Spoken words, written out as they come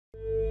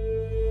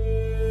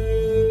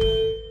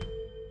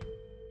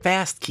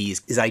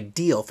FastKeys is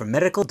ideal for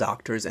medical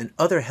doctors and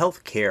other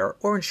healthcare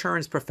or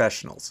insurance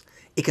professionals.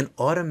 It can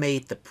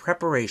automate the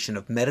preparation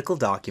of medical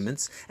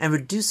documents and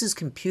reduces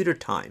computer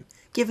time,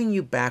 giving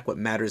you back what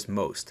matters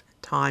most,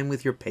 time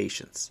with your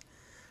patients.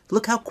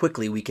 Look how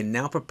quickly we can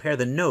now prepare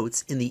the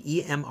notes in the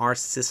EMR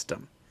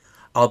system.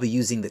 I'll be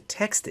using the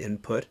text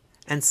input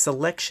and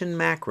selection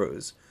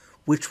macros,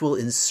 which will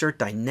insert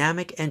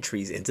dynamic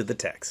entries into the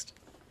text.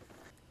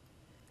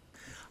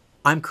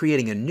 I'm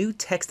creating a new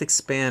text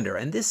expander,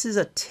 and this is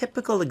a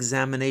typical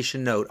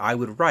examination note I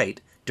would write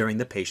during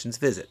the patient's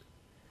visit.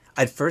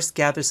 I'd first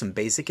gather some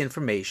basic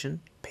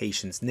information.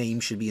 Patient's name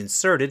should be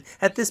inserted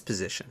at this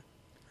position.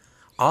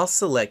 I'll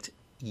select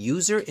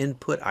User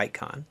Input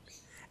icon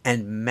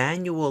and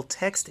Manual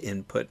Text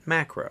Input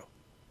macro.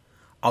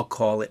 I'll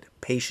call it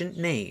Patient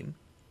Name,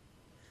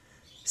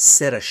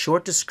 set a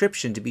short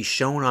description to be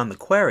shown on the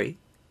query,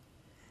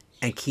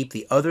 and keep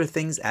the other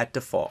things at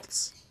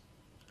defaults.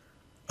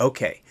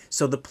 Okay,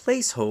 so the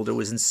placeholder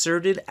was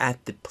inserted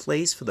at the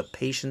place for the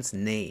patient's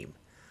name.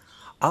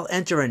 I'll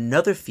enter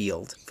another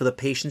field for the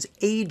patient's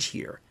age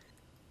here.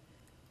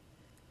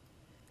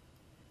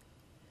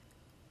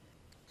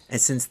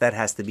 And since that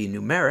has to be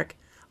numeric,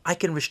 I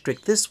can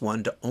restrict this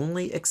one to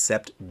only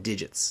accept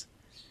digits.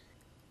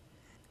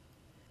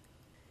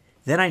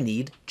 Then I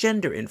need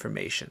gender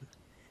information.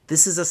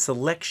 This is a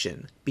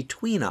selection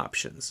between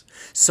options,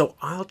 so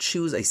I'll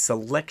choose a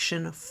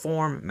selection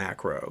form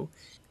macro.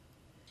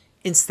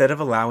 Instead of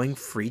allowing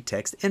free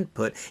text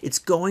input, it's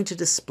going to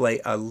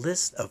display a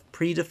list of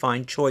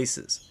predefined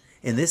choices,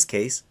 in this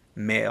case,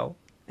 male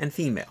and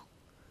female.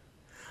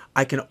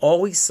 I can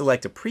always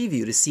select a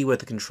preview to see what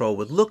the control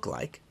would look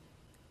like.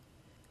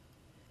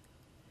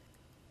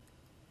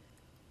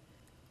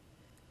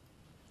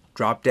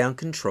 Drop-down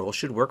control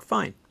should work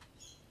fine.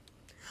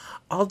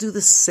 I'll do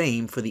the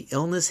same for the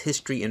illness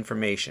history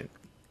information.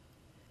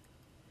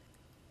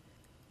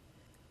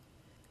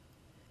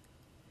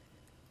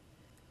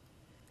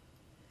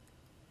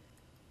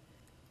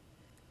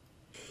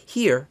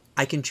 Here,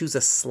 I can choose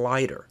a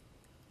slider.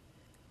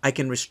 I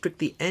can restrict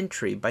the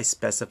entry by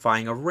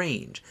specifying a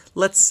range,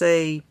 let's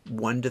say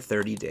 1 to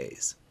 30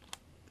 days.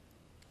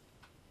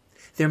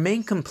 Their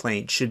main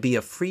complaint should be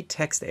a free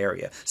text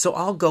area, so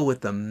I'll go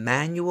with the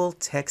Manual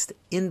Text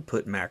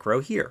Input macro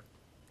here.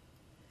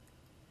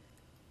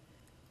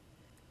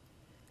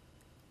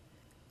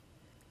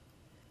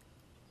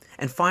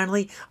 And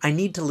finally, I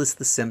need to list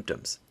the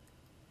symptoms.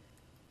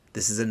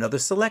 This is another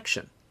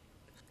selection.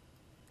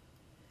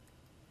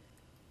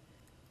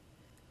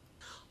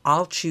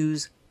 I'll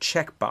choose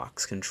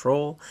checkbox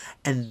control,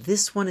 and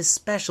this one is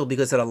special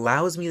because it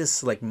allows me to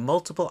select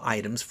multiple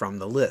items from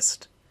the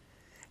list.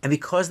 And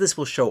because this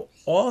will show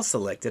all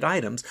selected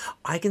items,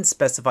 I can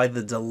specify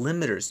the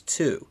delimiters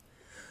too.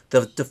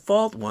 The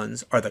default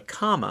ones are the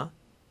comma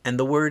and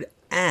the word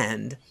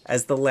 "and"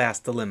 as the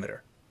last delimiter.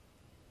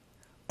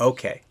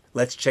 Okay,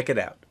 let's check it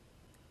out.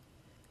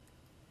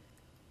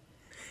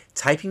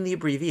 Typing the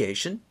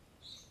abbreviation,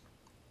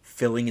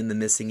 filling in the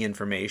missing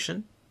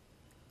information,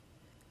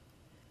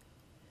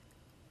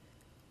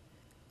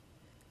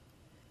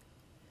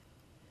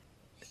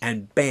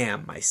 and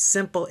bam, my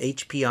simple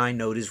HPI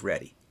note is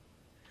ready.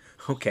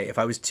 Okay, if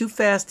I was too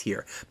fast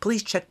here,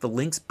 please check the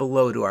links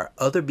below to our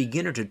other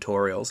beginner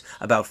tutorials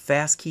about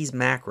FastKeys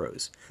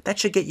macros. That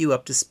should get you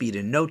up to speed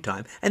in no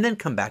time, and then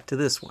come back to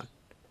this one.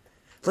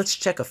 Let's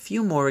check a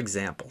few more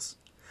examples.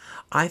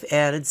 I've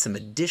added some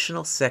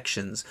additional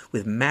sections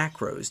with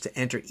macros to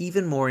enter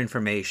even more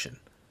information.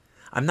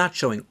 I'm not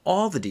showing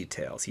all the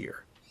details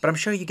here, but I'm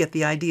sure you get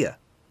the idea.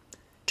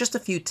 Just a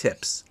few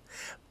tips.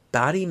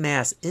 Body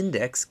mass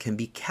index can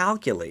be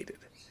calculated,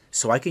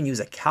 so I can use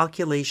a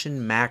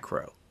calculation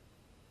macro.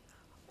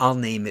 I'll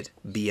name it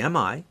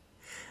BMI,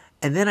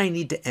 and then I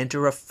need to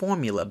enter a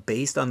formula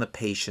based on the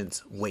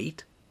patient's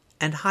weight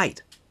and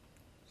height.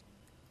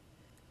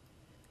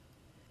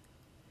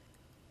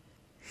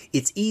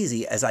 It's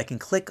easy as I can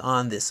click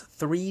on this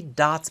 3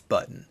 dots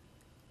button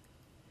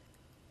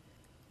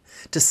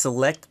to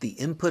select the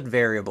input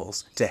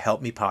variables to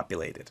help me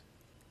populate it.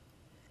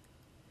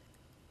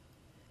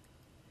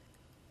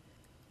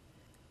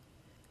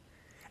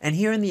 And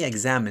here in the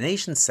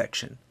examination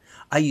section,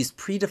 I use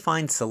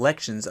predefined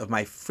selections of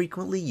my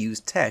frequently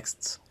used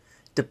texts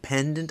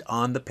dependent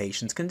on the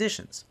patient's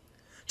conditions.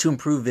 To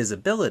improve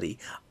visibility,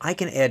 I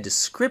can add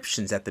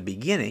descriptions at the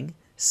beginning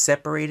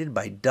separated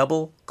by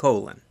double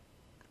colon.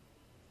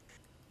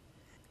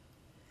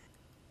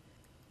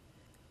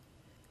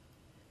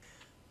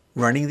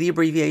 Running the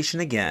abbreviation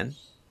again,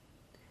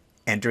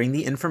 entering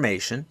the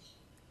information,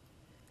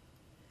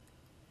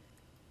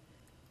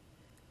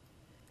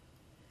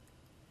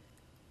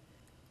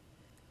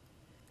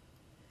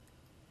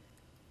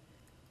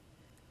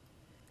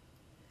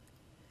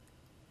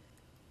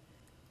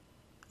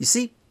 you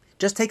see,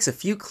 just takes a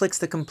few clicks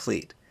to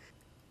complete.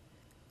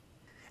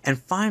 And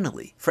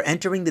finally, for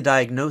entering the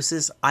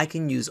diagnosis, I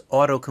can use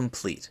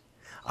Autocomplete.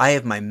 I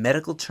have my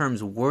medical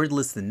terms word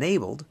list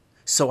enabled,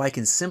 so I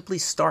can simply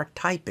start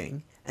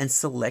typing and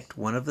select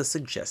one of the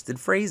suggested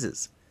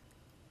phrases.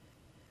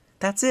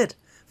 That's it.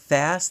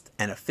 Fast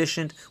and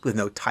efficient with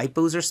no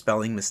typos or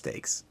spelling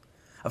mistakes.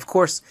 Of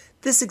course,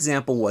 this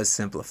example was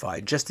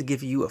simplified just to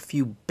give you a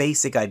few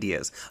basic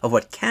ideas of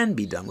what can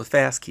be done with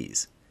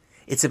FastKeys.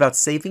 It's about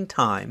saving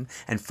time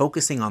and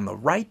focusing on the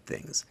right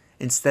things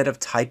instead of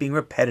typing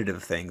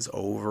repetitive things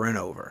over and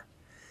over.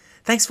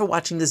 Thanks for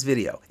watching this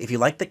video. If you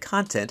like the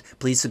content,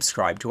 please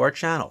subscribe to our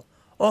channel.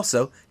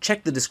 Also,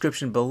 check the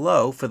description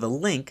below for the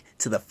link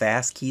to the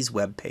FastKeys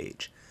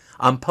webpage.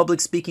 I'm public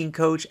speaking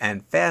coach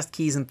and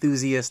FastKeys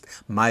enthusiast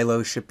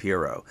Milo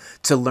Shapiro.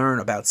 To learn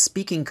about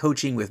speaking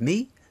coaching with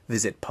me,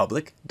 visit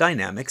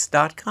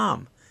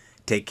publicdynamics.com.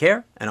 Take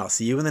care, and I'll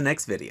see you in the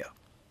next video.